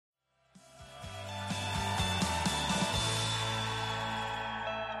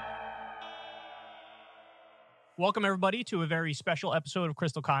Welcome, everybody, to a very special episode of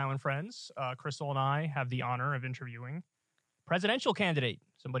Crystal, Kyle, and Friends. Crystal and I have the honor of interviewing presidential candidate,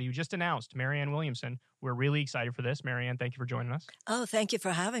 somebody who just announced, Marianne Williamson. We're really excited for this. Marianne, thank you for joining us. Oh, thank you for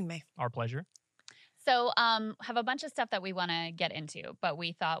having me. Our pleasure. So have a bunch of stuff that we want to get into, but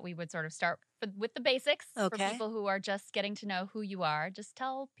we thought we would sort of start with the basics for people who are just getting to know who you are. Just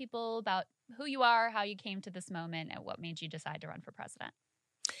tell people about who you are, how you came to this moment, and what made you decide to run for president.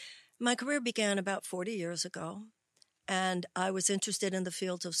 My career began about 40 years ago, and I was interested in the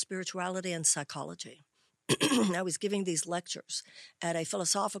fields of spirituality and psychology. I was giving these lectures at a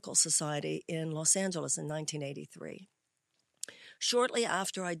philosophical society in Los Angeles in 1983. Shortly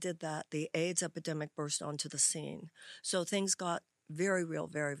after I did that, the AIDS epidemic burst onto the scene. So things got very real,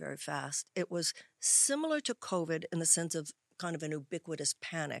 very, very fast. It was similar to COVID in the sense of kind of an ubiquitous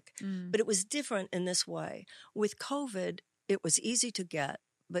panic, but it was different in this way. With COVID, it was easy to get,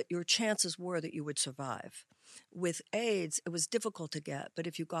 but your chances were that you would survive. With AIDS, it was difficult to get, but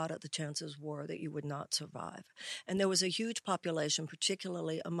if you got it, the chances were that you would not survive. And there was a huge population,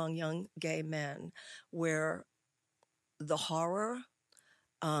 particularly among young gay men, where the horror,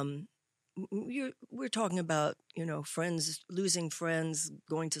 we're talking about, friends, losing friends,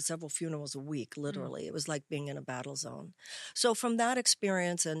 going to several funerals a week, literally. It was like being in a battle zone. So from that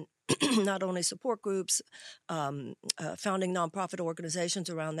experience and not only support groups, founding nonprofit organizations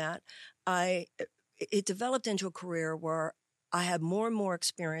around that, it developed into a career where I had more and more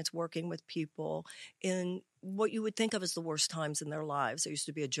experience working with people in what you would think of as the worst times in their lives. There used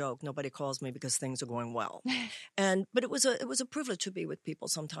to be a joke: nobody calls me because things are going well, but it was a privilege to be with people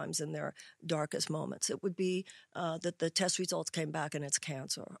sometimes in their darkest moments. It would be that the test results came back and it's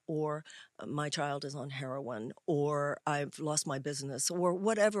cancer, or my child is on heroin, or I've lost my business, or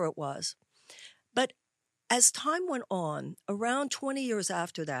whatever it was. But as time went on, around 20 years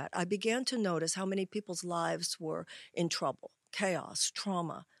after that, I began to notice how many people's lives were in trouble, chaos,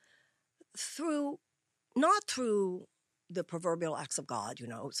 trauma, not through the proverbial acts of God,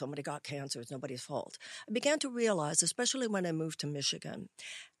 somebody got cancer, it's nobody's fault. I began to realize, especially when I moved to Michigan,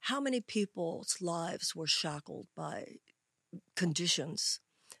 how many people's lives were shackled by conditions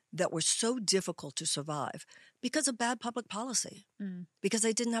that were so difficult to survive because of bad public policy, because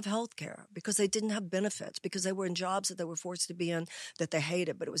they didn't have health care, because they didn't have benefits, because they were in jobs that they were forced to be in that they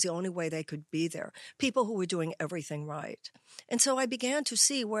hated, but it was the only way they could be there. People who were doing everything right. And so I began to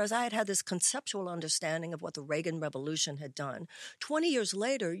see, whereas I had this conceptual understanding of what the Reagan Revolution had done, 20 years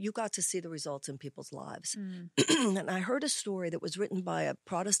later, you got to see the results in people's lives. And I heard a story that was written by a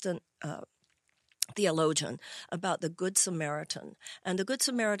Protestant theologian about the Good Samaritan. And the Good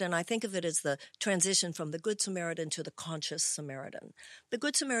Samaritan, I think of it as the transition from the Good Samaritan to the conscious Samaritan. The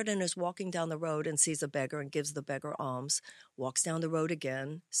Good Samaritan is walking down the road and sees a beggar and gives the beggar alms, walks down the road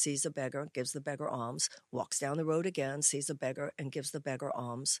again, sees a beggar, gives the beggar alms, walks down the road again, sees a beggar and gives the beggar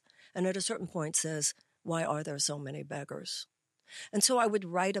alms, and at a certain point says, "Why are there so many beggars?" And so I would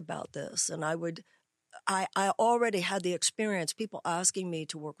write about this, and I already had the experience, people asking me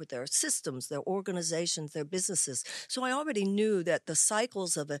to work with their systems, their organizations, their businesses. So I already knew that the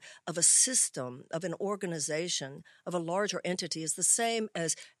cycles of a system, of an organization, of a larger entity is the same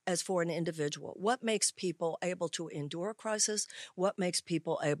as for an individual. What makes people able to endure a crisis? What makes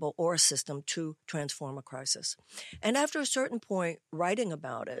people able, or a system, to transform a crisis? And after a certain point, writing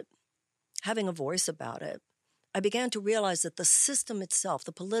about it, having a voice about it, I began to realize that the system itself,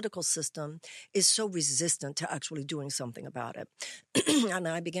 the political system, is so resistant to actually doing something about it. And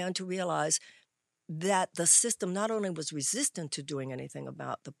I began to realize that the system not only was resistant to doing anything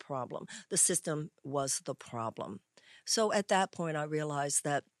about the problem, the system was the problem. So at that point, I realized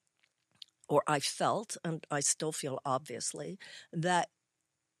that, or I felt, and I still feel obviously, that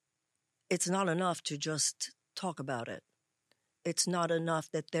it's not enough to just talk about it. It's not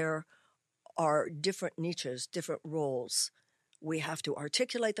enough that there are different niches, different roles. We have to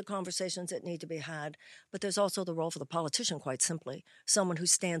articulate the conversations that need to be had, but there's also the role for the politician, quite simply, someone who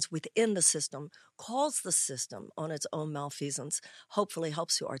stands within the system, calls the system on its own malfeasance, hopefully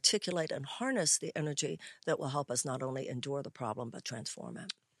helps to articulate and harness the energy that will help us not only endure the problem, but transform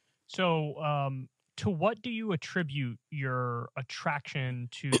it. So to what do you attribute your attraction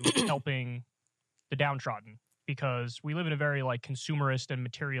to helping the downtrodden? Because we live in a very consumerist and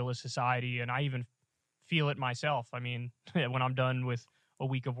materialist society, and I even feel it myself. I mean, when I'm done with a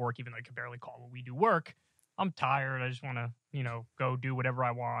week of work, even though I can barely call what we do work, I'm tired. I just want to, go do whatever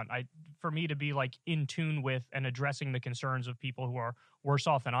I want. For me to be in tune with and addressing the concerns of people who are worse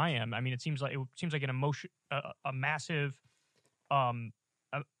off than I am. I mean, it seems like an emotion, a massive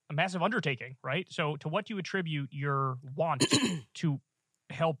undertaking, right? So, to what do you attribute your want to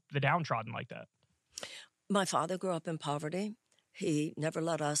help the downtrodden like that? My father grew up in poverty. He never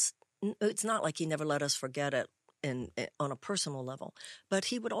let us, it's not like he never let us forget it on a personal level, but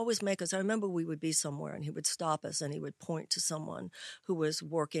he would always make us, I remember we would be somewhere and he would stop us and he would point to someone who was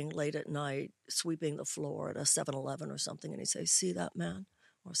working late at night, sweeping the floor at a 7-Eleven or something, and he'd say, see that man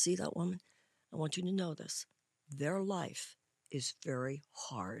or see that woman? I want you to know this. Their life is very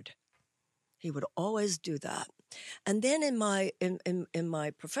hard. He would always do that. And then in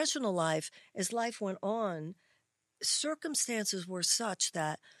my professional life, as life went on, circumstances were such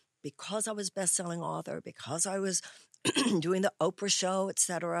that because I was best-selling author, because I was doing the Oprah show,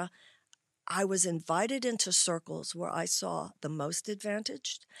 etc., I was invited into circles where I saw the most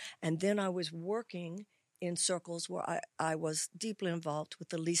advantaged, and then I was working in circles where I was deeply involved with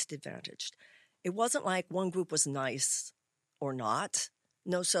the least advantaged. It wasn't like one group was nice or not.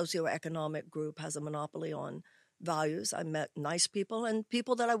 No socioeconomic group has a monopoly on values. I met nice people and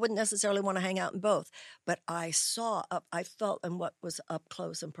people that I wouldn't necessarily want to hang out in both. But I felt in what was up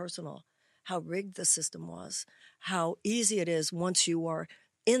close and personal, how rigged the system was, how easy it is once you are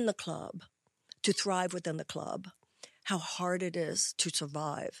in the club to thrive within the club, how hard it is to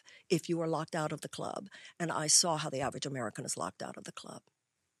survive if you are locked out of the club. And I saw how the average American is locked out of the club.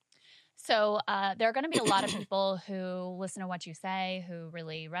 So there are going to be a lot of people who listen to what you say, who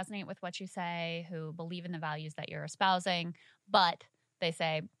really resonate with what you say, who believe in the values that you're espousing, but they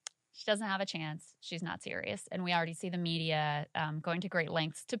say, she doesn't have a chance. She's not serious. And we already see the media going to great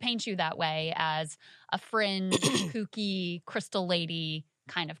lengths to paint you that way as a fringe, kooky, crystal lady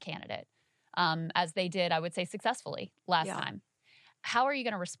kind of candidate, as they did, I would say, successfully last time. How are you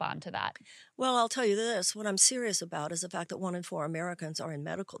going to respond to that? Well, I'll tell you this. What I'm serious about is the fact that 1 in 4 Americans are in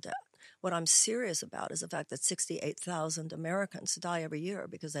medical debt. What I'm serious about is the fact that 68,000 Americans die every year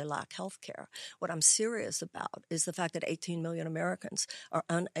because they lack health care. What I'm serious about is the fact that 18 million Americans are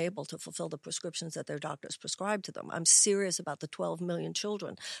unable to fulfill the prescriptions that their doctors prescribe to them. I'm serious about the 12 million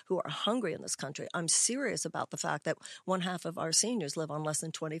children who are hungry in this country. I'm serious about the fact that 1/2 of our seniors live on less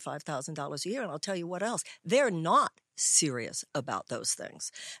than $25,000 a year. And I'll tell you what else. They're not serious about those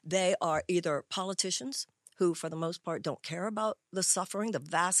things. They are either politicians who, for the most part, don't care about the suffering, the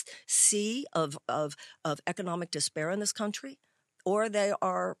vast sea of economic despair in this country, or they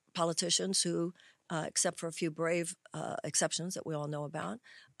are politicians who, except for a few brave exceptions that we all know about,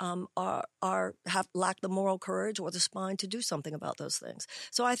 lack the moral courage or the spine to do something about those things.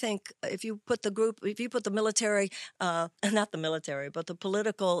 So I think if you put the military, not the military, but the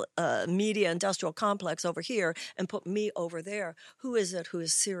political media industrial complex over here and put me over there, who is it who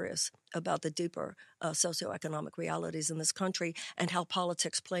is serious about the deeper socioeconomic realities in this country and how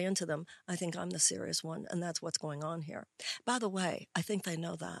politics play into them? I think I'm the serious one, and that's what's going on here. By the way, I think they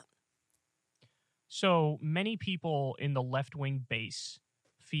know that. So many people in the left-wing base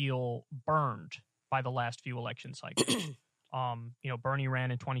feel burned by the last few election cycles. Bernie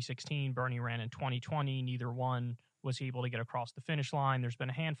ran in 2016, Bernie ran in 2020. Neither one was able to get across the finish line. There's been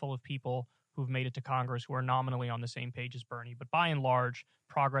a handful of people who've made it to Congress who are nominally on the same page as Bernie. But by and large,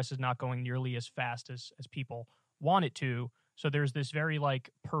 progress is not going nearly as fast as people want it to. So there's this very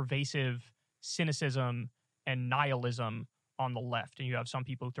pervasive cynicism and nihilism on the left. And you have some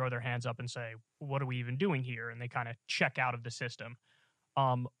people who throw their hands up and say, what are we even doing here? And they kind of check out of the system.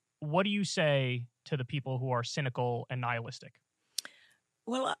 What do you say to the people who are cynical and nihilistic?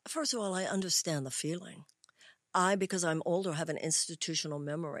 Well, first of all, I understand the feeling. Because I'm older, have an institutional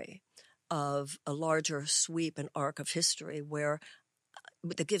memory of a larger sweep and arc of history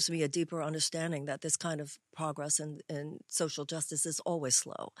that gives me a deeper understanding that this kind of progress in social justice is always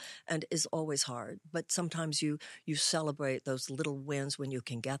slow and is always hard. But sometimes you celebrate those little wins when you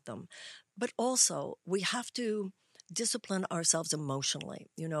can get them. But also, we have to discipline ourselves emotionally.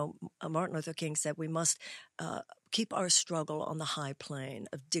 Martin Luther King said we must keep our struggle on the high plane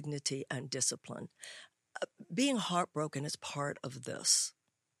of dignity and discipline. Being heartbroken is part of this.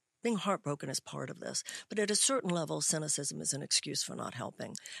 But at a certain level, cynicism is an excuse for not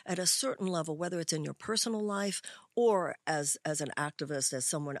helping. At a certain level, whether it's in your personal life or as an activist, as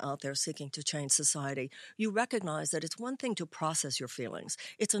someone out there seeking to change society, you recognize that it's one thing to process your feelings.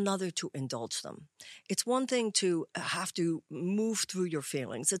 It's another to indulge them. It's one thing to have to move through your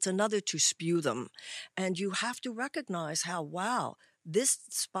feelings. It's another to spew them. And you have to recognize how, wow, this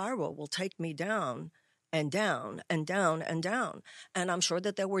spiral will take me down and down and down and down. And I'm sure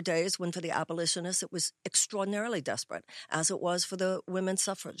that there were days when for the abolitionists it was extraordinarily desperate, as it was for the women's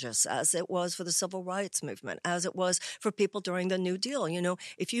suffragists, as it was for the civil rights movement, as it was for people during the New Deal.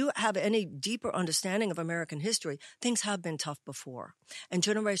 If you have any deeper understanding of American history, things have been tough before. And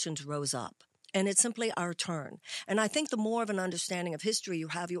generations rose up And it's simply our turn. And I think the more of an understanding of history you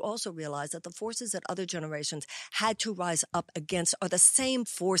have, you also realize that the forces that other generations had to rise up against are the same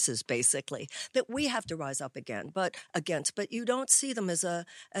forces, basically, that we have to rise up against. But you don't see them as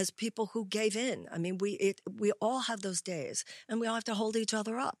people who gave in. I mean, we all have those days, and we all have to hold each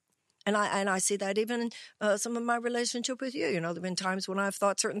other up. And I see that even in some of my relationship with you. You know, there have been times when I've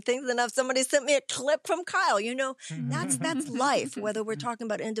thought certain things, and if somebody sent me a clip from Kyle, you know, that's life, whether we're talking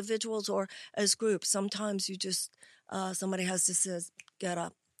about individuals or as groups. Sometimes you just, somebody has to say, get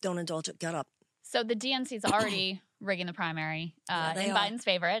up, don't indulge it, get up. So the DNC's already rigging the primary in Biden's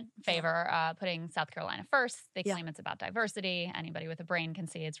favor, putting South Carolina first. They claim it's about diversity. Anybody with a brain can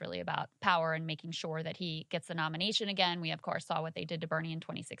see it's really about power and making sure that he gets the nomination again. We, of course, saw what they did to Bernie in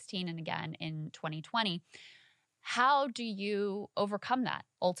 2016 and again in 2020. How do you overcome that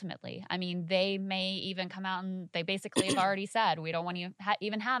ultimately? I mean, they may even come out and they basically have already said, we don't want to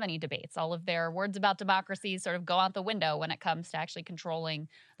even have any debates. All of their words about democracy sort of go out the window when it comes to actually controlling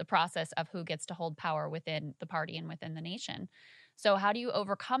the process of who gets to hold power within the party and within the nation. So how do you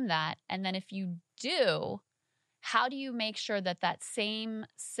overcome that? And then if you do, how do you make sure that that same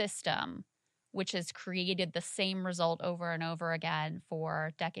system, which has created the same result over and over again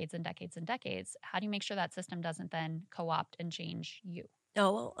for decades and decades and decades, how do you make sure that system doesn't then co-opt and change you?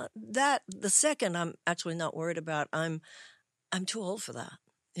 Oh, well, the second I'm actually not worried about. I'm too old for that.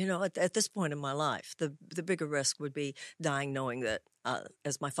 You know, at this point in my life, the bigger risk would be dying knowing that,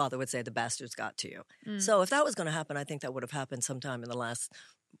 as my father would say, the bastards got to you. So if that was going to happen, I think that would have happened sometime in the last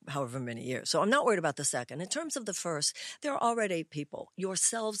however many years. So I'm not worried about the second. In terms of the first, there are already people,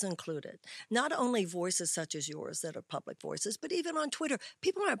 yourselves included, not only voices such as yours that are public voices, but even on Twitter,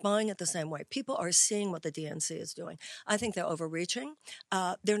 people aren't buying it the same way. People are seeing what the DNC is doing. I think they're overreaching.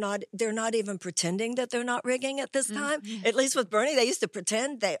 They're not even pretending that they're not rigging at this time. At least with Bernie, they used to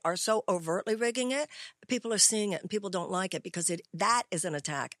pretend. They are so overtly rigging it. People are seeing it and people don't like it because that is an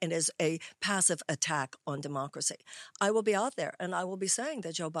attack and is a passive attack on democracy. I will be out there and I will be saying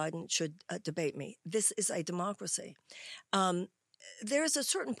that Joe Biden should debate me. This is a democracy. There's a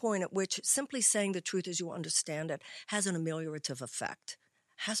certain point at which simply saying the truth as you understand it has an ameliorative effect,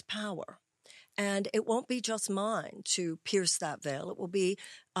 has power. And it won't be just mine to pierce that veil. It will be,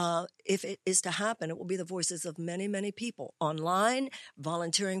 if it is to happen, it will be the voices of many, many people online,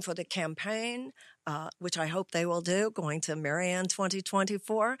 volunteering for the campaign, which I hope they will do, going to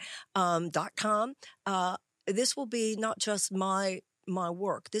Marianne2024.com. This will be not just my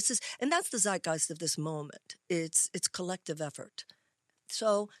work. And that's the zeitgeist of this moment. It's collective effort.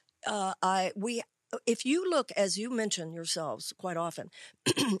 So if you look, as you mention yourselves quite often,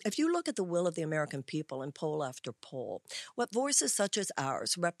 if you look at the will of the American people in poll after poll, what voices such as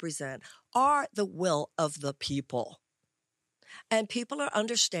ours represent are the will of the people. And people are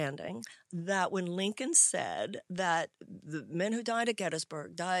understanding that when Lincoln said that the men who died at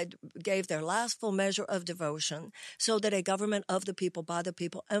Gettysburg gave their last full measure of devotion so that a government of the people, by the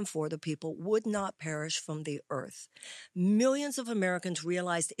people, and for the people would not perish from the earth. Millions of Americans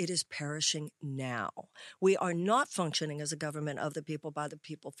realized it is perishing now. We are not functioning as a government of the people, by the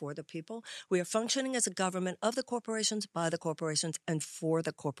people, for the people. We are functioning as a government of the corporations, by the corporations, and for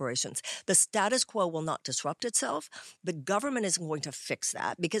the corporations. The status quo will not disrupt itself. The government isn't going to fix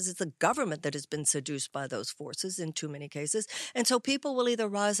that because it's the government that has been seduced by those forces in too many cases. And so people will either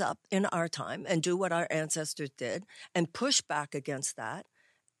rise up in our time and do what our ancestors did and push back against that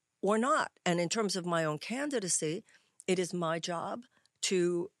or not. And in terms of my own candidacy, it is my job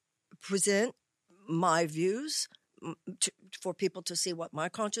to present my views for people to see what my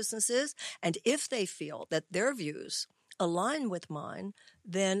consciousness is. And if they feel that their views align with mine,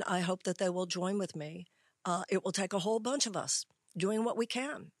 then I hope that they will join with me. It will take a whole bunch of us doing what we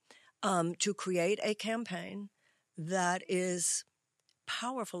can to create a campaign that is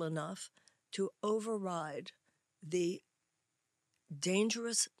powerful enough to override the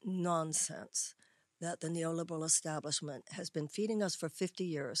dangerous nonsense that the neoliberal establishment has been feeding us for 50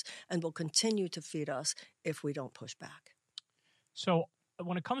 years and will continue to feed us if we don't push back. So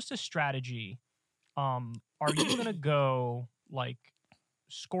when it comes to strategy, are you going to go like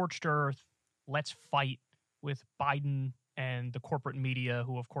scorched earth, let's fight with Biden and the corporate media,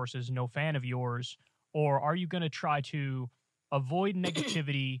 who of course is no fan of yours, or are you going to try to avoid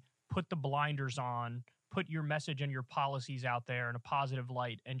negativity, put the blinders on, put your message and your policies out there in a positive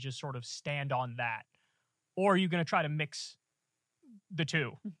light and just sort of stand on that? Or are you going to try to mix the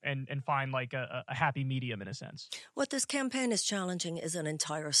two and find like a happy medium in a sense? What this campaign is challenging is an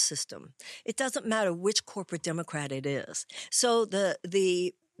entire system. It doesn't matter which corporate Democrat it is. So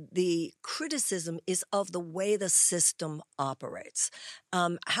the the criticism is of the way the system operates.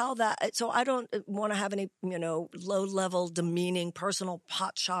 So I don't want to have any, low-level, demeaning, personal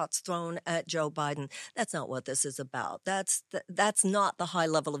pot shots thrown at Joe Biden. That's not what this is about. That's not the high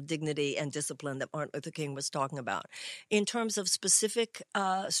level of dignity and discipline that Martin Luther King was talking about. In terms of specific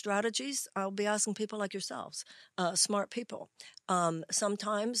strategies, I'll be asking people like yourselves, smart people.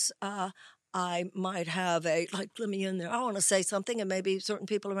 Sometimes I might have let me in there. I want to say something, and maybe certain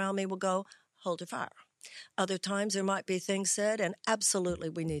people around me will go, hold your fire. Other times there might be things said, and absolutely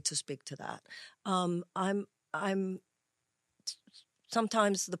we need to speak to that. I'm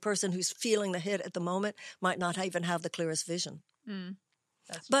sometimes the person who's feeling the hit at the moment might not even have the clearest vision.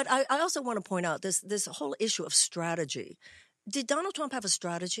 But I also want to point out this whole issue of strategy. Did Donald Trump have a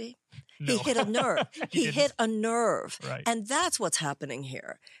strategy? No. He hit a nerve. he hit a nerve. Right. And that's what's happening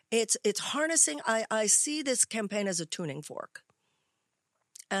here. It's harnessing. I see this campaign as a tuning fork.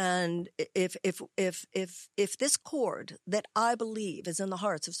 And if this chord that I believe is in the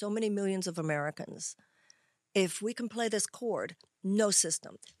hearts of so many millions of Americans, if we can play this chord, no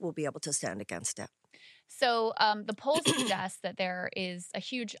system will be able to stand against it. So the polls suggest that there is a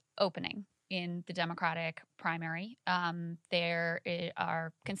huge opening in the Democratic primary. There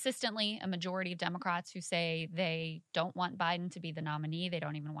are consistently a majority of Democrats who say they don't want Biden to be the nominee. They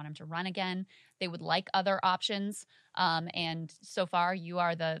don't even want him to run again. They would like other options. And so far, you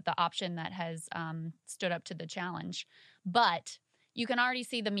are the option that has stood up to the challenge. But you can already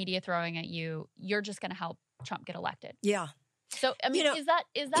see the media throwing at you, you're just going to help Trump get elected. Yeah. So, I mean, is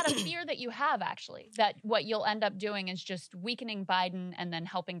that a fear that you have, actually, that what you'll end up doing is just weakening Biden and then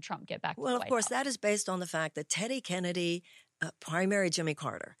helping Trump get back to the White House? Well, of course, that is based on the fact that Teddy Kennedy primaried Jimmy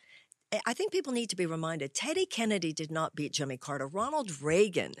Carter. I think people need to be reminded, Teddy Kennedy did not beat Jimmy Carter. Ronald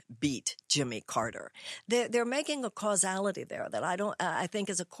Reagan beat Jimmy Carter. They're making a causality there that I think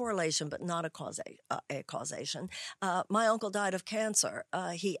is a correlation, but not a causation. My uncle died of cancer.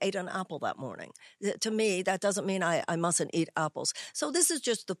 He ate an apple that morning. To me, that doesn't mean I mustn't eat apples. So this is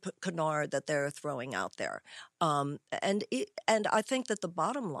just the canard that they're throwing out there. And I think that the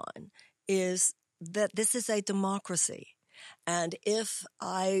bottom line is that this is a democracy. And if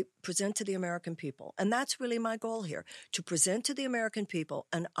I present to the American people, and that's really my goal here, to present to the American people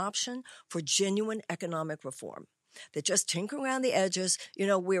an option for genuine economic reform, that just tinker around the edges.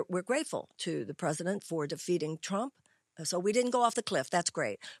 We're grateful to the president for defeating Trump. So we didn't go off the cliff. That's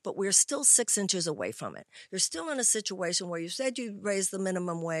great. But we're still 6 inches away from it. You're still in a situation where you said you raised the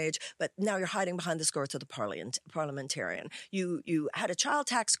minimum wage, but now you're hiding behind the skirts of the parliamentarian. You had a child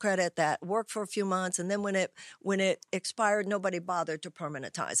tax credit that worked for a few months, and then when it expired, nobody bothered to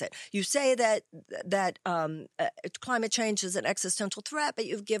permanentize it. You say that climate change is an existential threat, but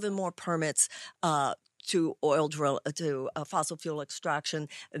you've given more permits to fossil fuel extraction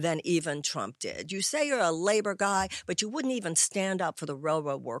than even Trump did. You say you're a labor guy, but you wouldn't even stand up for the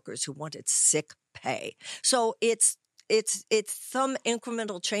railroad workers who wanted sick pay. So it's some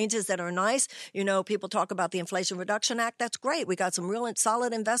incremental changes that are nice. People talk about the Inflation Reduction Act. That's great. We got some real and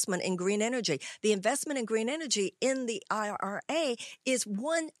solid investment in green energy. The investment in green energy in the IRA is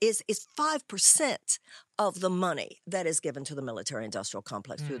 5% of the money that is given to the military-industrial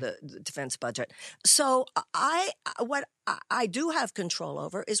complex through the defense budget. So what I do have control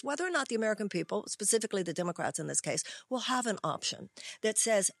over is whether or not the American people, specifically the Democrats in this case, will have an option that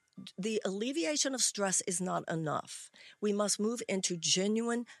says the alleviation of stress is not enough. We must move into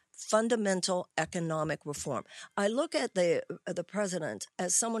genuine, fundamental economic reform. I look at the president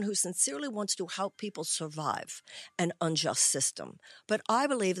as someone who sincerely wants to help people survive an unjust system. But I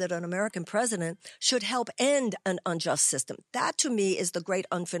believe that an American president should help end an unjust system. That, to me, is the great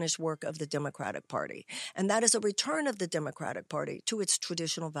unfinished work of the Democratic Party. And that is a return of the Democratic Party to its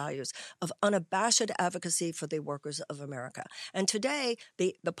traditional values of unabashed advocacy for the workers of America. And today,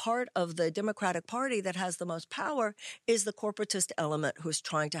 the part of the Democratic Party that has the most power is the corporatist element who's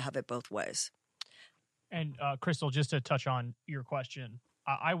trying to have it both ways. And Crystal, just to touch on your question,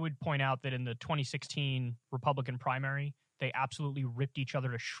 I would point out that in the 2016 Republican primary, they absolutely ripped each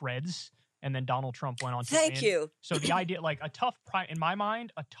other to shreds, and then Donald Trump went on to win. Thank you. So the idea, like in my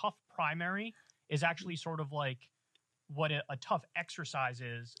mind, a tough primary is actually sort of like what a tough exercise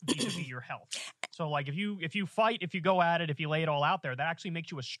is vis-a-vis your health. So like if you fight, if you go at it, if you lay it all out there, that actually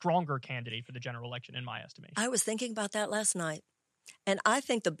makes you a stronger candidate for the general election, in my estimation. I was thinking about that last night. And I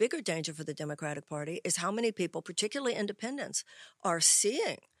think the bigger danger for the Democratic Party is how many people, particularly independents, are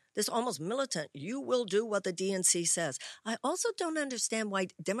seeing this almost militant, you will do what the DNC says. I also don't understand why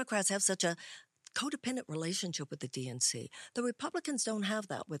Democrats have such a codependent relationship with the DNC. The Republicans don't have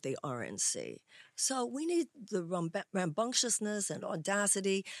that with the RNC. So we need the rambunctiousness and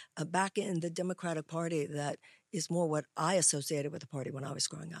audacity back in the Democratic Party that is more what I associated with the party when I was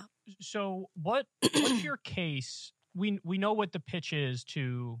growing up. So what's your case? We know what the pitch is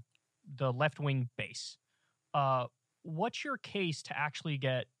to the left-wing base. What's your case to actually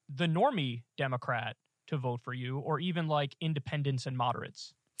get the normie Democrat to vote for you, or even like independents and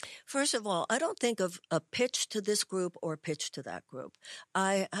moderates? First of all, I don't think of a pitch to this group or a pitch to that group.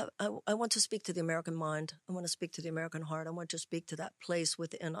 I want to speak to the American mind. I want to speak to the American heart. I want to speak to that place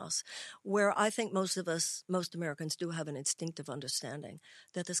within us where I think most Americans do have an instinctive understanding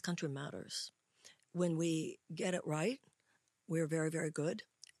that this country matters. When we get it right, we're very, very good.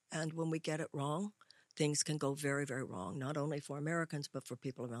 And when we get it wrong, things can go very, very wrong, not only for Americans, but for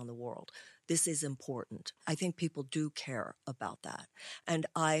people around the world. This is important. I think people do care about that. And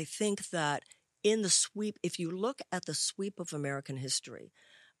I think that in the sweep, if you look at the sweep of American history,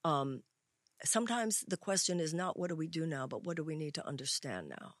 sometimes the question is not what do we do now, but what do we need to understand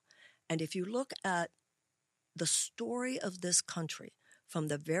now? And if you look at the story of this country from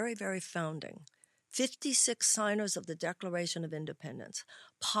the very, very founding, 56 signers of the Declaration of Independence,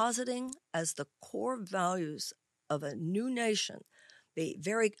 positing as the core values of a new nation the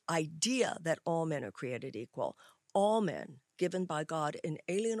very idea that all men are created equal, all men given by God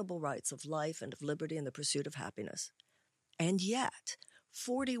inalienable rights of life and of liberty and the pursuit of happiness. And yet,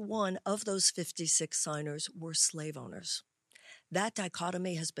 41 of those 56 signers were slave owners. That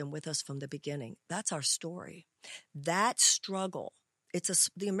dichotomy has been with us from the beginning. That's our story. That struggle,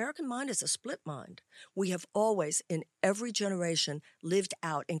 the American mind is a split mind. We have always, in every generation, lived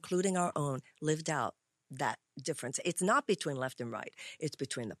out, including our own, lived out that difference. It's not between left and right. It's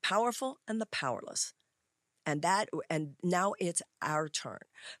between the powerful and the powerless. And now it's our turn,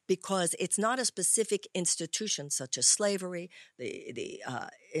 because it's not a specific institution such as slavery, the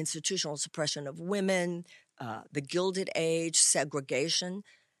institutional suppression of women, the Gilded Age, segregation.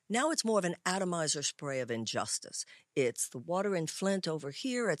 Now it's more of an atomizer spray of injustice. It's the water in Flint over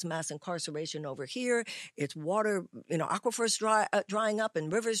here. It's mass incarceration over here. It's water, aquifers drying up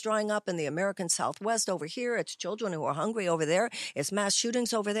and rivers drying up in the American Southwest over here. It's children who are hungry over there. It's mass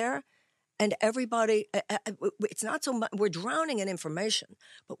shootings over there. And everybody, it's not so much, we're drowning in information,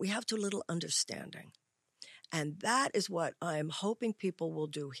 but we have too little understanding. And that is what I'm hoping people will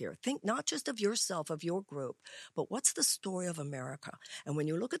do here. Think not just of yourself, of your group, but what's the story of America? And when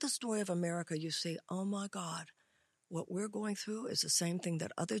you look at the story of America, you see, oh my God, what we're going through is the same thing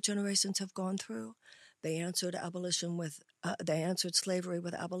that other generations have gone through. They answered they answered slavery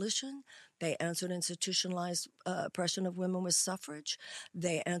with abolition. They answered institutionalized oppression of women with suffrage.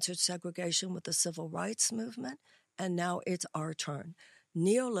 They answered segregation with the civil rights movement. And now it's our turn.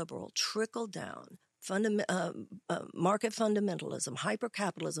 Neoliberal, trickle down, market fundamentalism,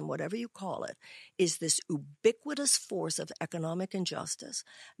 hypercapitalism, whatever you call it, is this ubiquitous force of economic injustice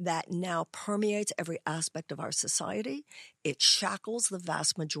that now permeates every aspect of our society. It shackles the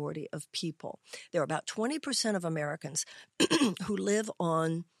vast majority of people. There are about 20% of Americans who live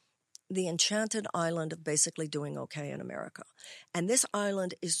on the enchanted island of basically doing okay in America. And this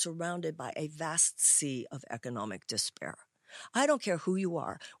island is surrounded by a vast sea of economic despair. I don't care who you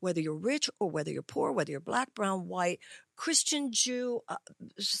are, whether you're rich or whether you're poor, whether you're black, brown, white, Christian, Jew,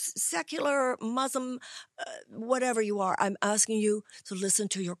 secular, Muslim, whatever you are. I'm asking you to listen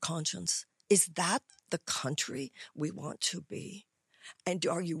to your conscience. Is that the country we want to be? And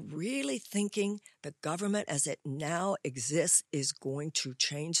are you really thinking the government as it now exists is going to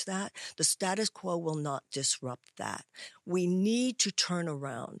change that? The status quo will not disrupt that. We need to turn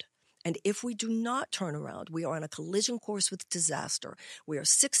around. And if we do not turn around, we are on a collision course with disaster. We are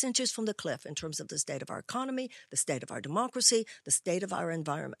 6 inches from the cliff in terms of the state of our economy, the state of our democracy, the state of our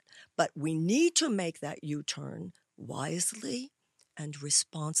environment. But we need to make that U-turn wisely and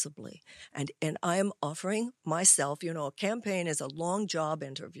responsibly. And I am offering myself, a campaign is a long job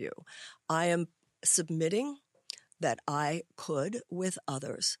interview. I am submitting that I could, with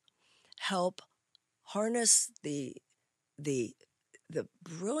others, help harness the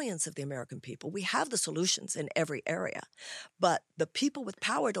brilliance of the American people. We have the solutions in every area, but the people with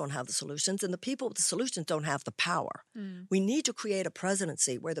power don't have the solutions, and the people with the solutions don't have the power. We need to create a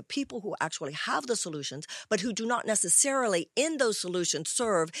presidency where the people who actually have the solutions, but who do not necessarily in those solutions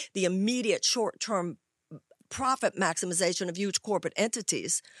serve the immediate short-term profit maximization of huge corporate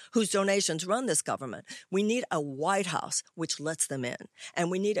entities whose donations run this government. We need a White House which lets them in. And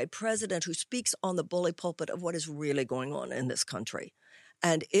we need a president who speaks on the bully pulpit of what is really going on in this country.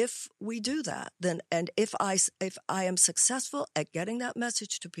 And if we do that, then, and if I am successful at getting that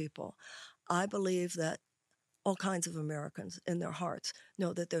message to people, I believe that all kinds of Americans in their hearts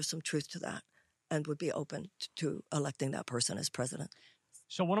know that there's some truth to that and would be open to electing that person as president.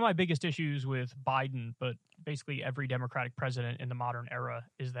 So one of my biggest issues with Biden, but basically every Democratic president in the modern era,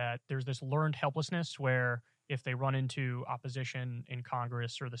 is that there's this learned helplessness where if they run into opposition in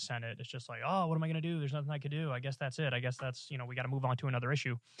Congress or the Senate, it's just like, oh, what am I going to do? There's nothing I could do. I guess that's it. I guess that's, we got to move on to another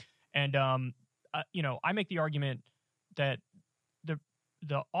issue. And, I make the argument that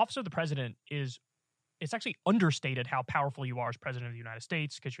the office of the president it's actually understated how powerful you are as president of the United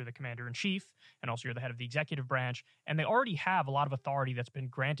States, because you're the commander in chief and also you're the head of the executive branch. And they already have a lot of authority that's been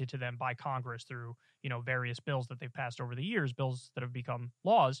granted to them by Congress through, various bills that they've passed over the years, bills that have become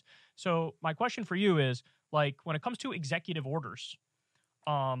laws. So my question for you is, when it comes to executive orders,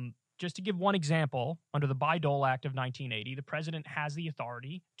 just to give one example, under the Bayh-Dole Act of 1980, the president has the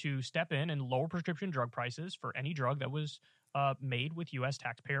authority to step in and lower prescription drug prices for any drug that was made with U.S.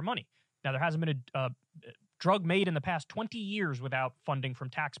 taxpayer money. Now, there hasn't been a drug made in the past 20 years without funding from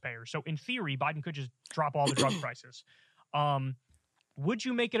taxpayers. So in theory, Biden could just drop all the drug prices. Would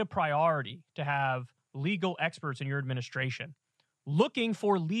you make it a priority to have legal experts in your administration looking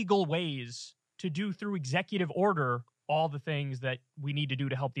for legal ways to do through executive order all the things that we need to do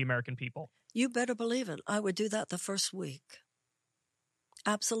to help the American people? You better believe it. I would do that the first week.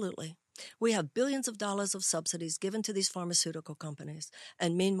 Absolutely. We have billions of dollars of subsidies given to these pharmaceutical companies.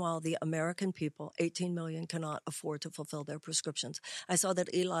 And meanwhile, the American people, 18 million, cannot afford to fulfill their prescriptions. I saw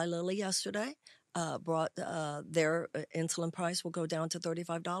that Eli Lilly yesterday brought their insulin price will go down to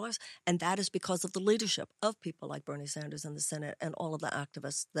 $35. And that is because of the leadership of people like Bernie Sanders in the Senate and all of the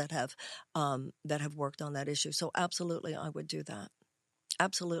activists that have worked on that issue. So absolutely, I would do that.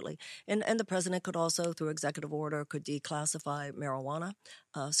 Absolutely. And the president could also, through executive order, could declassify marijuana,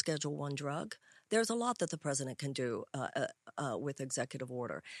 Schedule I drug. There's a lot that the president can do with executive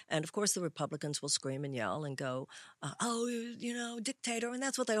order. And, of course, the Republicans will scream and yell and go, dictator, and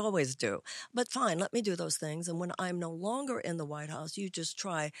that's what they always do. But fine, let me do those things. And when I'm no longer in the White House, you just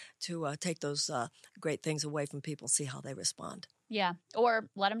try to take those great things away from people, see how they respond. Yeah, or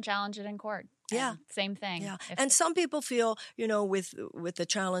let them challenge it in court. Yeah. Same thing. Yeah. And some people feel, with the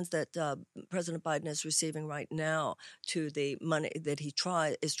challenge that President Biden is receiving right now to the money that he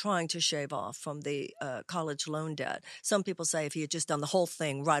is trying to shave off from the college loan debt. Some people say if he had just done the whole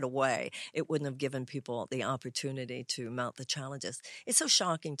thing right away, it wouldn't have given people the opportunity to mount the challenges. It's so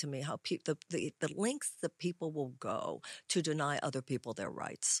shocking to me how the lengths that people will go to deny other people their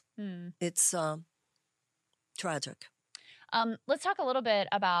rights. It's tragic. Let's talk a little bit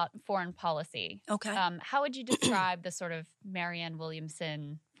about foreign policy. Okay. How would you describe the sort of Marianne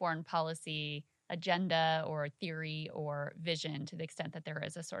Williamson foreign policy agenda or theory or vision, to the extent that there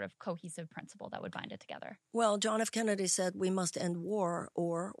is a sort of cohesive principle that would bind it together? Well, John F. Kennedy said we must end war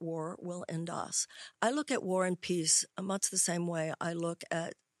or war will end us. I look at war and peace much the same way I look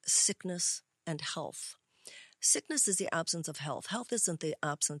at sickness and health. Sickness is the absence of health. Health isn't the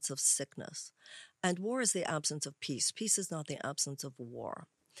absence of sickness. And war is the absence of peace. Peace is not the absence of war.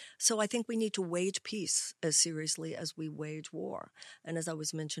 So I think we need to wage peace as seriously as we wage war. And as I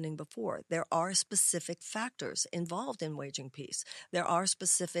was mentioning before, there are specific factors involved in waging peace. There are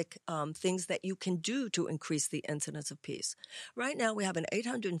specific things that you can do to increase the incidence of peace. Right now, we have an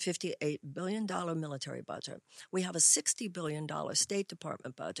 $858 billion military budget. We have a $60 billion State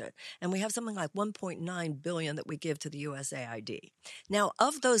Department budget. And we have something like $1.9 billion that we give to the USAID. Now,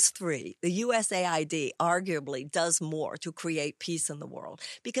 of those three, the USAID arguably does more to create peace in the world,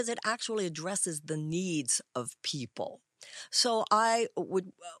 because it actually addresses the needs of people. So I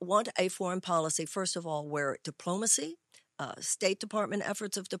would want a foreign policy, first of all, where diplomacy, State Department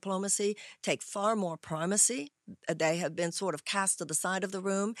efforts of diplomacy take far more primacy. They have been sort of cast to the side of the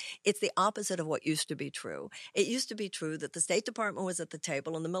room. It's the opposite of what used to be true. It used to be true that the State Department was at the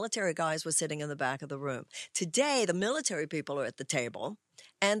table and the military guys were sitting in the back of the room. Today, the military people are at the table.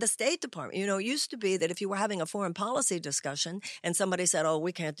 And the State Department, it used to be that if you were having a foreign policy discussion and somebody said, oh,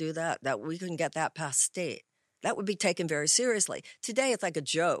 we can't do that we couldn't get that past state, that would be taken very seriously. Today, it's like a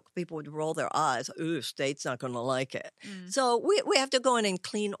joke. People would roll their eyes. Ooh, state's not going to like it. So we have to go in and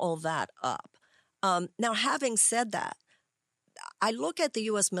clean all that up. Now, having said that, I look at the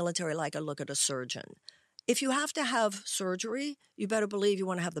U.S. military like I look at a surgeon. If you have to have surgery, you better believe you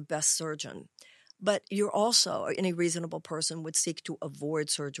want to have the best surgeon. But you're also, any reasonable person would seek to avoid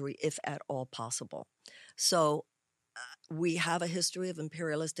surgery if at all possible. So we have a history of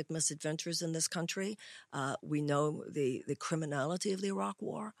imperialistic misadventures in this country. We know the criminality of the Iraq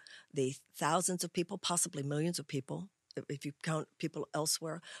War, the thousands of people, possibly millions of people, if you count people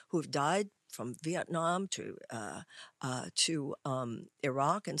elsewhere, who have died from Vietnam to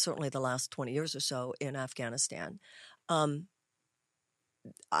Iraq, and certainly the last 20 years or so in Afghanistan.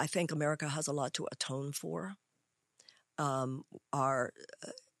 I think America has a lot to atone for. Our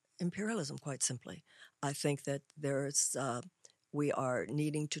imperialism, quite simply. I think that we are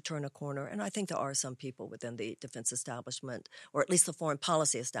needing to turn a corner, and I think there are some people within the defense establishment, or at least the foreign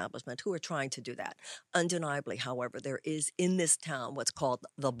policy establishment, who are trying to do that. Undeniably, however, there is in this town what's called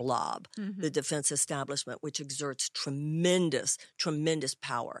the blob, the defense establishment, which exerts tremendous, tremendous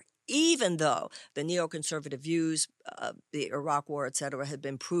power. Even though the neoconservative views, the Iraq War, et cetera, have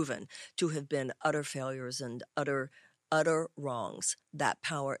been proven to have been utter failures and utter wrongs, that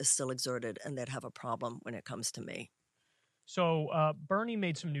power is still exerted, and they'd have a problem when it comes to me. So Bernie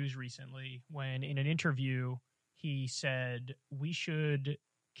made some news recently when in an interview he said we should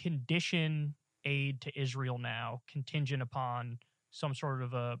condition aid to Israel now contingent upon some sort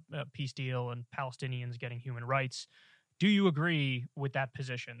of a peace deal and Palestinians getting human rights. Do you agree with that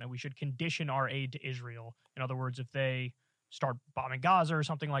position, that we should condition our aid to Israel? In other words, if they start bombing Gaza or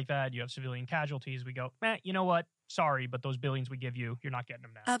something like that, you have civilian casualties, we go, you know what? Sorry, but those billions we give you, you're not getting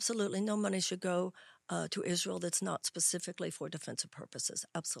them now. Absolutely. No money should go to Israel that's not specifically for defensive purposes.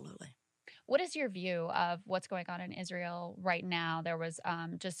 Absolutely. What is your view of what's going on in Israel right now? There was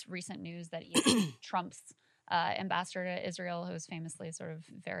just recent news that even Trump's ambassador to Israel, who is famously sort of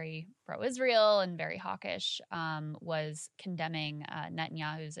very pro-Israel and very hawkish, was condemning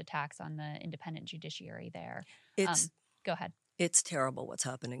Netanyahu's attacks on the independent judiciary there. Go ahead. It's terrible what's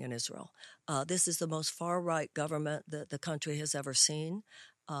happening in Israel. This is the most far-right government that the country has ever seen.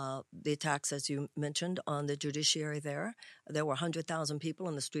 The attacks, as you mentioned, on the judiciary there were 100,000 people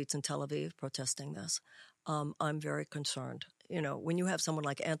in the streets in Tel Aviv protesting this. I'm very concerned. You know, when you have someone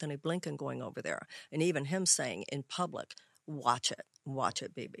like Anthony Blinken going over there, and even him saying in public, watch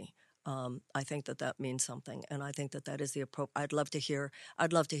it, baby. I think that means something, and I think that is the appropriate. I'd love to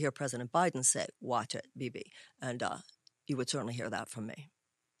hear President Biden say, "Watch it, Bibi," and you would certainly hear that from me.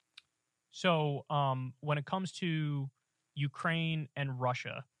 So, when it comes to Ukraine and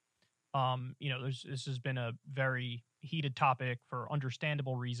Russia, this has been a very heated topic for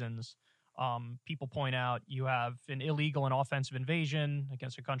understandable reasons. People point out you have an illegal and offensive invasion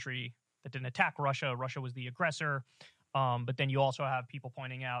against a country that didn't attack Russia. Russia was the aggressor. But then you also have people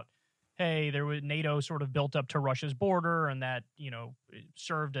pointing out, hey, there was NATO sort of built up to Russia's border, and that, it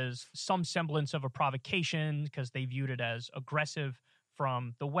served as some semblance of a provocation because they viewed it as aggressive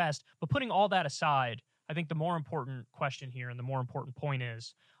from the West. But putting all that aside, I think the more important question here and the more important point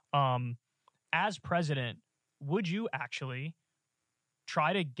is, as president, would you actually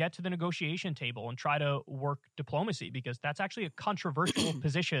try to get to the negotiation table and try to work diplomacy? Because that's actually a controversial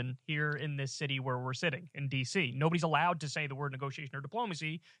position here in this city where we're sitting in D.C. Nobody's allowed to say the word negotiation or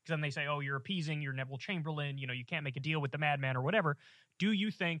diplomacy because then they say, oh, you're appeasing, you're Neville Chamberlain, you can't make a deal with the madman or whatever. Do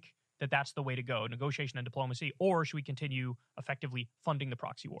you think that that's the way to go, negotiation and diplomacy, or should we continue effectively funding the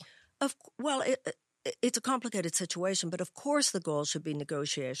proxy war? It's a complicated situation, but of course the goal should be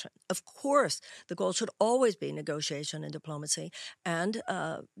negotiation. Of course, the goal should always be negotiation and diplomacy. And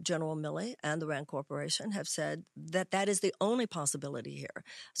General Milley and the Rand Corporation have said that is the only possibility here.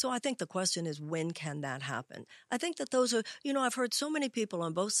 So I think the question is, when can that happen? I think that those are, I've heard so many people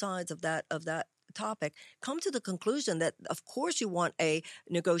on both sides of that topic come to the conclusion that, of course, you want a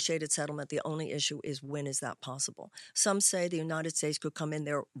negotiated settlement. The only issue is, when is that possible? Some say the United States could come in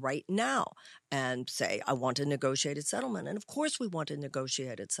there right now and say, I want a negotiated settlement. And of course we want a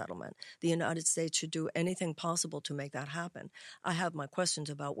negotiated settlement. The United States should do anything possible to make that happen. I have my questions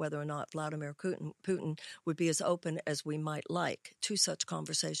about whether or not Vladimir Putin would be as open as we might like to such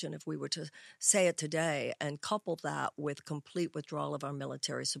conversation if we were to say it today and couple that with complete withdrawal of our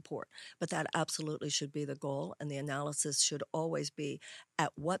military support. But that absolutely should be the goal, and the analysis should always be,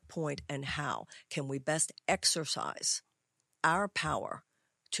 at what point and how can we best exercise our power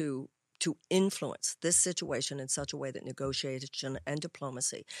to influence this situation in such a way that negotiation and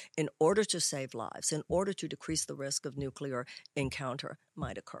diplomacy, in order to save lives, in order to decrease the risk of nuclear encounter,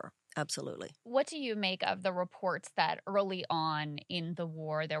 might occur. Absolutely. What do you make of the reports that early on in the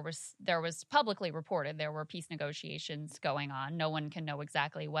war there was publicly reported there were peace negotiations going on? No one can know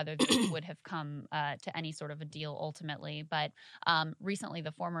exactly whether they would have come to any sort of a deal ultimately. But recently,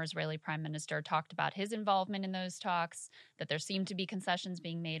 the former Israeli prime minister talked about his involvement in those talks, that there seemed to be concessions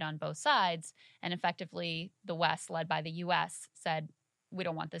being made on both sides, and effectively the West, led by the U.S., said, we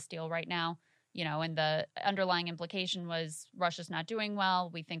don't want this deal right now. and the underlying implication was Russia's not doing well.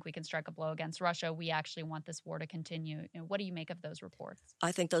 We think we can strike a blow against Russia. We actually want this war to continue. What do you make of those reports?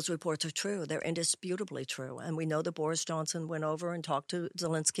 I think those reports are true. They're indisputably true. And we know that Boris Johnson went over and talked to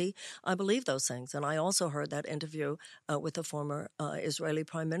Zelensky. I believe those things. And I also heard that interview with the former Israeli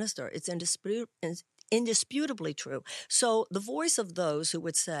prime minister. It's indisputably true. So the voice of those who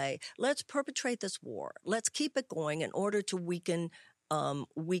would say, let's perpetrate this war, let's keep it going in order to weaken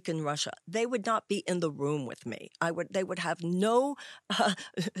Russia, they would not be in the room with me. They would have no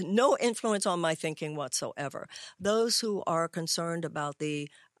influence on my thinking whatsoever. Those who are concerned about the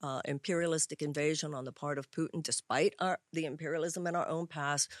imperialistic invasion on the part of Putin, despite the imperialism in our own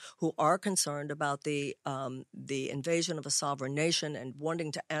past, who are concerned about the invasion of a sovereign nation and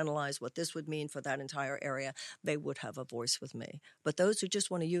wanting to analyze what this would mean for that entire area, they would have a voice with me. But those who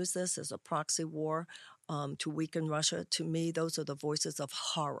just want to use this as a proxy war to weaken Russia, to me, those are the voices of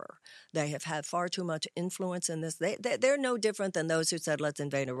horror. They have had far too much influence in this. They're no different than those who said, let's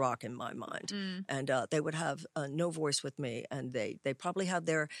invade Iraq, in my mind. And they would have no voice with me. And they probably have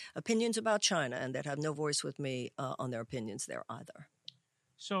their opinions about China, and they'd have no voice with me on their opinions there either.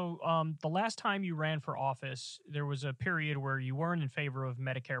 So the last time you ran for office, there was a period where you weren't in favor of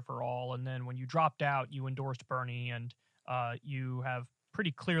Medicare for all. And then when you dropped out, you endorsed Bernie, and you have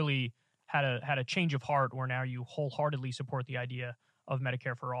pretty clearly had a change of heart where now you wholeheartedly support the idea of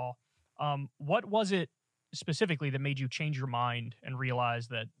Medicare for all. What was it specifically that made you change your mind and realize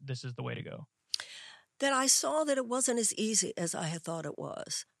that this is the way to go? That I saw that it wasn't as easy as I had thought it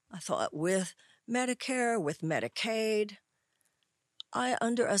was. I thought with Medicare, with Medicaid, I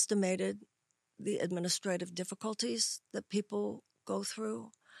underestimated the administrative difficulties that people go through.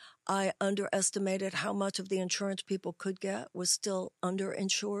 I underestimated how much of the insurance people could get was still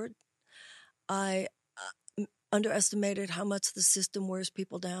underinsured. I underestimated how much the system wears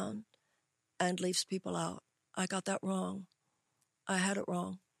people down and leaves people out. I got that wrong. I had it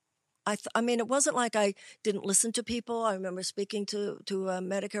wrong. I mean, it wasn't like I didn't listen to people. I remember speaking to a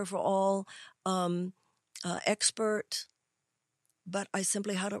Medicare for All expert, but I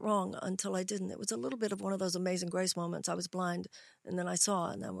simply had it wrong until I didn't. It was a little bit of one of those Amazing Grace moments. I was blind, and then I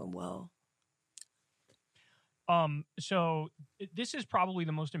saw, and I went, whoa. So this is probably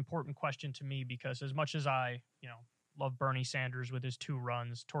the most important question to me, because as much as I, love Bernie Sanders with his 2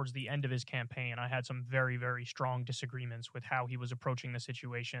 runs, towards the end of his campaign, I had some very, very strong disagreements with how he was approaching the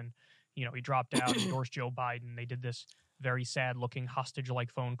situation. He dropped out, endorsed Joe Biden. They did this very sad-looking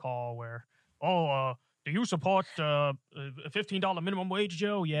hostage-like phone call where, do you support a $15 minimum wage,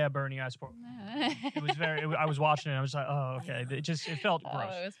 Joe? Yeah, Bernie, I support. It was I was watching it, and I was like, oh, okay. It felt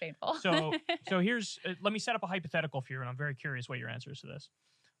gross. It was painful. So here's, let me set up a hypothetical for you, and I'm very curious what your answer is to this.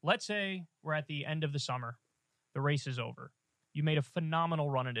 Let's say we're at the end of the summer. The race is over. You made a phenomenal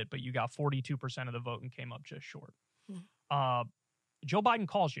run at it, but you got 42% of the vote and came up just short. Joe Biden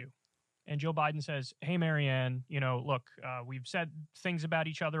calls you, and Joe Biden says, hey, Marianne, look, we've said things about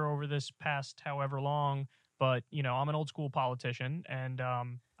each other over this past however long, but, I'm an old school politician, and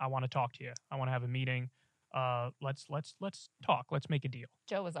I want to talk to you. I want to have a meeting. Let's talk. Let's make a deal.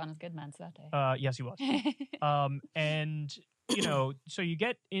 Joe was on his good meds that day. Yes, he was. And, so you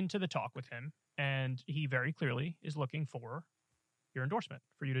get into the talk with him, and he very clearly is looking for your endorsement,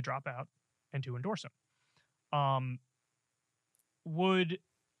 for you to drop out and to endorse him.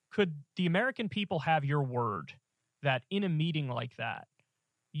 Could the American people have your word that in a meeting like that,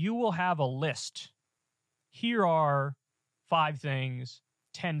 you will have a list? Here are 5 things,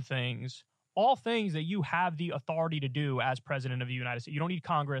 10 things, all things that you have the authority to do as president of the United States. You don't need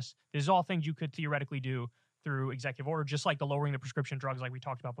Congress. This is all things you could theoretically do through executive order, just like the lowering the prescription drugs like we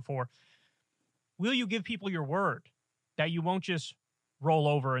talked about before. Will you give people your word that you won't just roll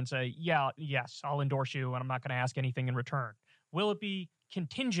over and say, yes, I'll endorse you, and I'm not going to ask anything in return? Will it be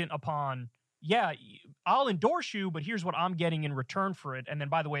contingent upon, I'll endorse you, but here's what I'm getting in return for it. And then,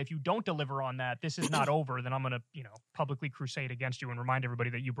 by the way, if you don't deliver on that, this is not over. Then I'm going to, publicly crusade against you and remind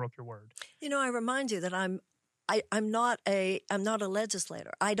everybody that you broke your word. I remind you that I'm not a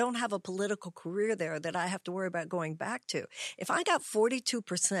legislator. I don't have a political career there that I have to worry about going back to. If I got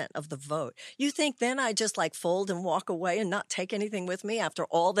 42% of the vote, you think then I just fold and walk away and not take anything with me after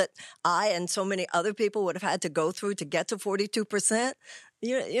all that I and so many other people would have had to go through to get to 42%?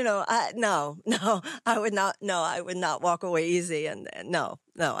 No, I would not. No, I would not walk away easy. And no,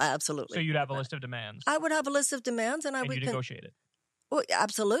 absolutely. So you'd have a list of demands. I would have a list of demands, and I would negotiate it. Well,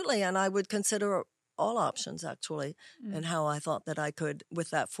 absolutely, and I would consider all options, actually, and how I thought that I could,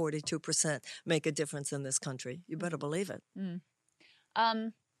 with that 42%, make a difference in this country. You better believe it.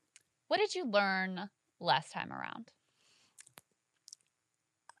 What did you learn last time around?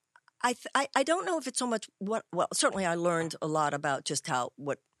 I don't know if it's so much well, certainly I learned a lot about just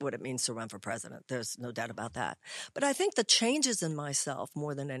what it means to run for president. There's no doubt about that. But I think the changes in myself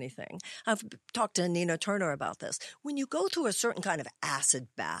more than anything. I've talked to Nina Turner about this. When you go through a certain kind of acid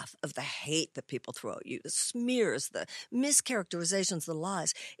bath of the hate that people throw at you, the smears, the mischaracterizations, the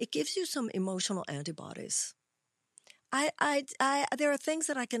lies, it gives you some emotional antibodies. There are things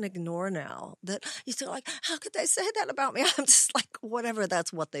that I can ignore now that you say, like, how could they say that about me? I'm just like, whatever,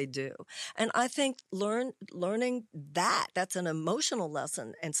 that's what they do. And I think learning that's an emotional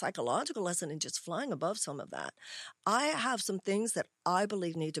lesson and psychological lesson in just flying above some of that. I have some things that I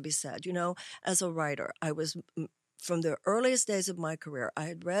believe need to be said. You know, as a writer, from the earliest days of my career, I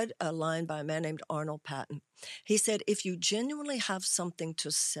had read a line by a man named Arnold Patton. He said, if you genuinely have something to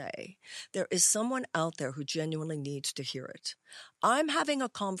say, there is someone out there who genuinely needs to hear it. I'm having a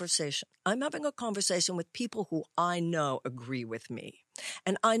conversation. I'm having a conversation with people who I know agree with me.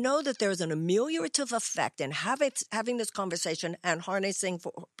 And I know that there's an ameliorative effect in having this conversation and harnessing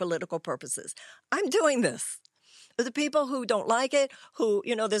for political purposes. I'm doing this. The people who don't like it, who,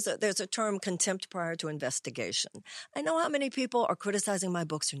 you know, there's a term, contempt prior to investigation. I know how many people are criticizing my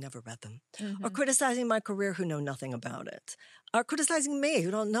books who never read them, or criticizing my career who know nothing about it, or criticizing me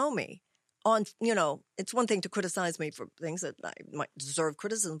who don't know me. It's one thing to criticize me for things that I might deserve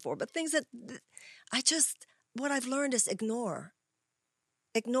criticism for, but things that what I've learned is ignore.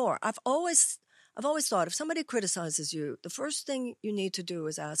 Ignore. I've always thought if somebody criticizes you, the first thing you need to do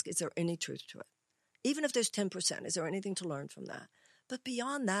is ask, is there any truth to it? Even if there's 10%, is there anything to learn from that? But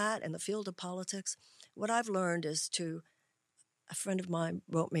beyond that, in the field of politics, what I've learned is a friend of mine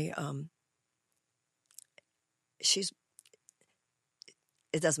wrote me,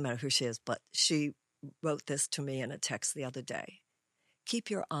 it doesn't matter who she is, but she wrote this to me in a text the other day. Keep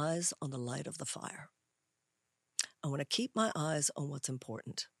your eyes on the light of the fire. I want to keep my eyes on what's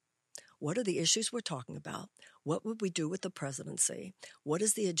important. What are the issues we're talking about? What would we do with the presidency? What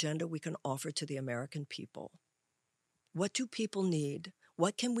is the agenda we can offer to the American people? What do people need?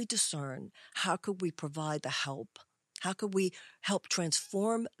 What can we discern? How could we provide the help? How could we help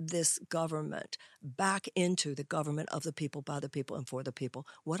transform this government back into the government of the people, by the people, and for the people?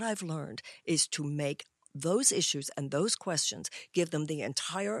 What I've learned is to make those issues and those questions, give them the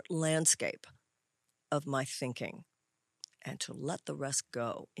entire landscape of my thinking, and to let the rest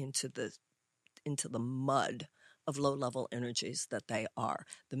go into the mud of low-level energies that they are.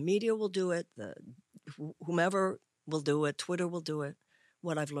 The media will do it. Whomever will do it. Twitter will do it.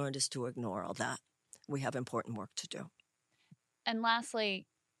 What I've learned is to ignore all that. We have important work to do. And lastly,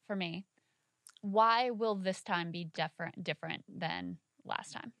 for me, why will this time be different than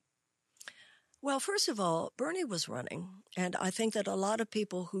last time? Well, first of all, Bernie was running, and I think that a lot of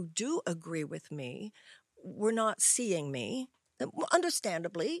people who do agree with me were not seeing me,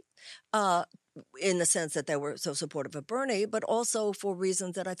 understandably, in the sense that they were so supportive of Bernie, but also for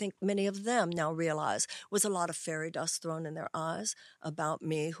reasons that I think many of them now realize was a lot of fairy dust thrown in their eyes about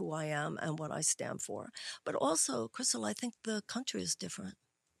me, who I am, and what I stand for. But also, Crystal, I think the country is different.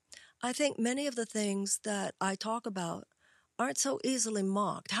 I think many of the things that I talk about aren't so easily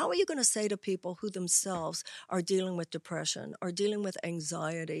mocked. How are you going to say to people who themselves are dealing with depression, are dealing with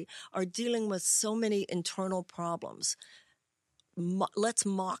anxiety, are dealing with so many internal problems, let's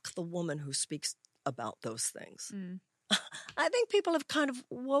mock the woman who speaks about those things? I think people have kind of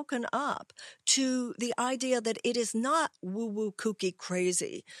woken up to the idea that it is not woo-woo, kooky,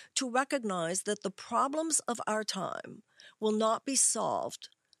 crazy to recognize that the problems of our time will not be solved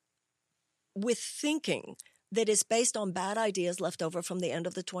with thinking that is based on bad ideas left over from the end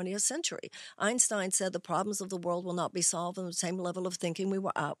of the 20th century. Einstein said the problems of the world will not be solved on the same level of thinking we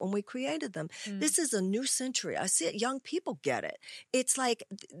were at when we created them. This is a new century. I see it. Young people get it. It's like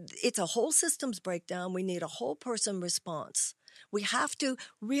it's a whole systems breakdown. We need a whole person response. We have to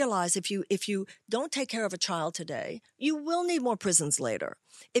realize if you don't take care of a child today, you will need more prisons later.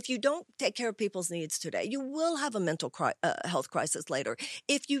 If you don't take care of people's needs today, you will have a mental health crisis later.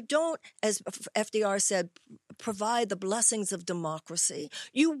 If you don't, as FDR said, provide the blessings of democracy,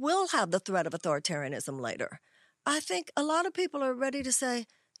 you will have the threat of authoritarianism later. I think a lot of people are ready to say,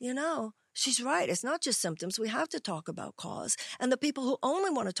 she's right. It's not just symptoms. We have to talk about cause. And the people who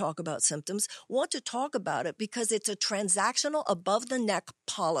only want to talk about symptoms want to talk about it because it's a transactional, above-the-neck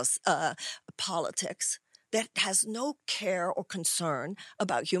politics that has no care or concern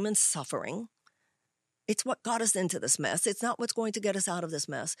about human suffering. It's what got us into this mess. It's not what's going to get us out of this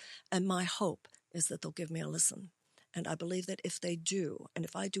mess. And my hope is that they'll give me a listen. And I believe that if they do, and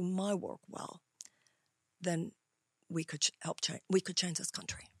if I do my work well, then we could help change. We could change this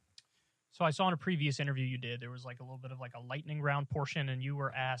country. So I saw in a previous interview you did, there was like a little bit of like a lightning round portion, and you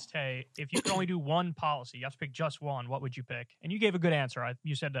were asked, hey, if you could only do one policy, you have to pick just one, what would you pick? And you gave a good answer.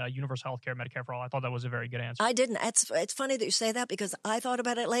 You said universal health care, Medicare for all. I thought that was a very good answer. I didn't. It's funny that you say that because I thought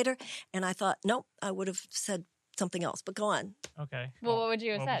about it later, and I thought, nope, I would have said something else, but go on. Okay. Well, what would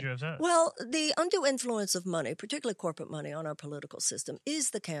you have said? Well, the undue influence of money, particularly corporate money, on our political system is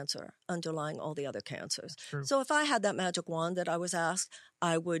the cancer underlying all the other cancers. True. So if I had that magic wand that I was asked,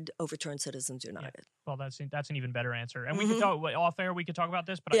 I would overturn Citizens United. Yeah. Well, that's an even better answer. And we can talk off air. We could talk about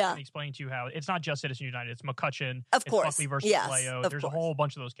this, but I can explain to you how it's not just Citizens United. It's McCutcheon. Of course. It's Buckley versus Leo. There's a whole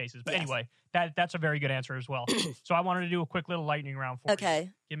bunch of those cases. But anyway, that's a very good answer as well. So I wanted to do a quick little lightning round for you.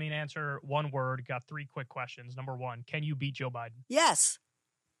 Give me an answer, one word. Got 3 quick questions. Number 1, can you beat Joe Biden? Yes.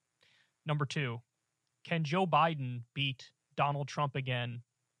 Number 2, can Joe Biden beat Donald Trump again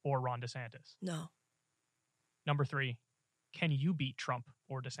or Ron DeSantis? No. Number 3, can you beat Trump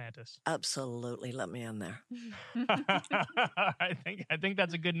or DeSantis? Absolutely. Let me in there. I think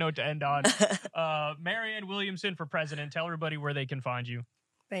that's a good note to end on. Marianne Williamson for president. Tell everybody where they can find you.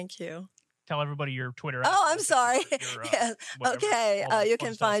 Thank you. Tell everybody your Twitter. Oh, I'm sorry. Yes. Okay. You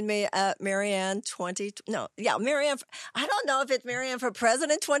can find me at Marianne 20. No, yeah, Marianne. I don't know if it's Marianne for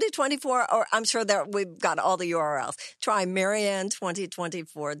President 2024, or I'm sure that we've got all the URLs. Try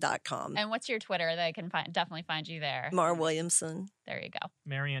Marianne2024.com. And what's your Twitter? That I can definitely find you there. Mar Williamson. There you go.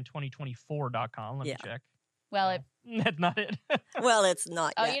 Marianne2024.com. Let me check. Well, that's not it. Well, it's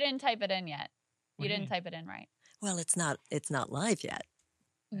not. Oh, yet. you didn't type it in yet. You didn't type it in right. Well, it's not live yet.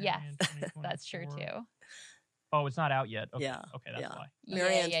 Yes, that's true too. Oh, it's not out yet. Okay. Yeah. Okay, that's why.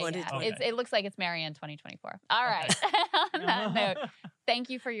 Marianne 2024. Okay. It looks like it's Marianne 2024. All right. On that note, thank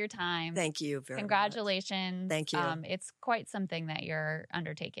you for your time. Thank you very much. Congratulations. Thank you. It's quite something that you're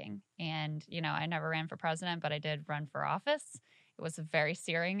undertaking. And, I never ran for president, but I did run for office. It was a very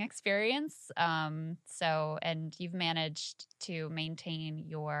searing experience. And you've managed to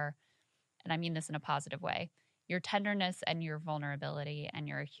maintain and I mean this in a positive way, your tenderness and your vulnerability and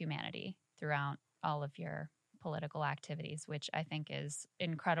your humanity throughout all of your political activities, which I think is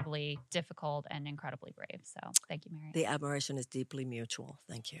incredibly difficult and incredibly brave. So thank you, Marianne. The admiration is deeply mutual.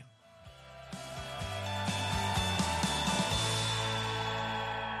 Thank you.